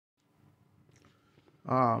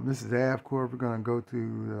This is Avcoor. We're gonna go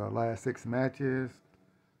to the last 6 matches.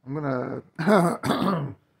 I'm gonna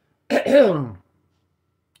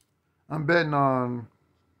I'm betting on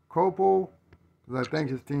Copal because I think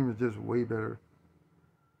his team is just way better.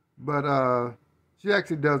 But she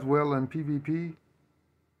actually does well in PvP.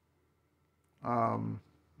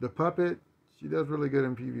 The puppet, she does really good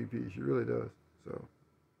in PvP. She really does. So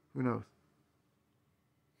who knows?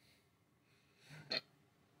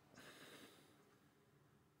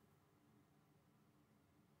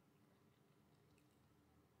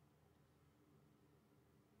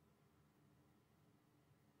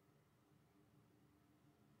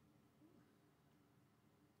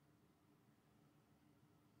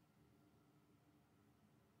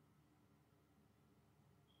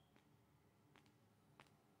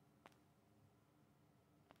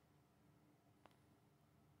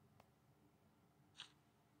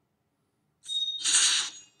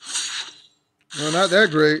 Well, not that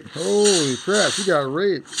great. Holy crap, she got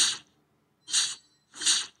raped.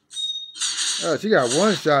 She got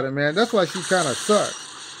one shot at, man. That's why she kind of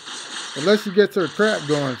sucks. Unless she gets her crap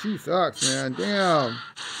going, she sucks, man. Damn.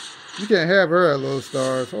 You can't have her at low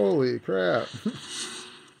stars. Holy crap.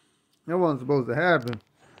 That wasn't supposed to happen.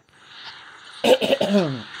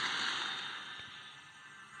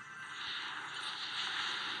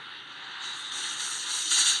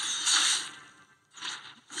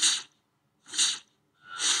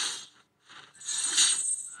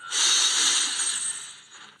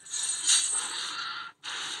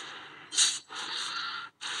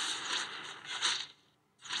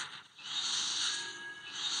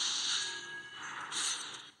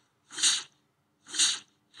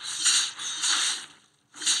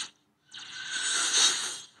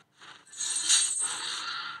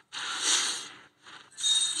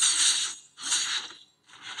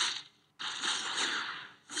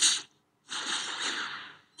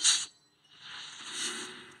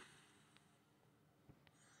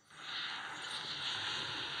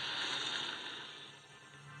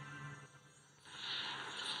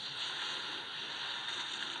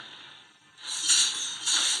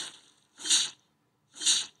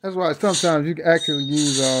 That's why sometimes you can actually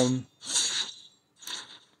use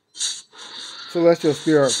Celestial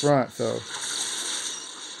Spear up front, so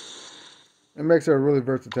it makes her a really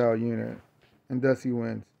versatile unit. And Dusty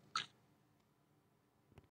wins.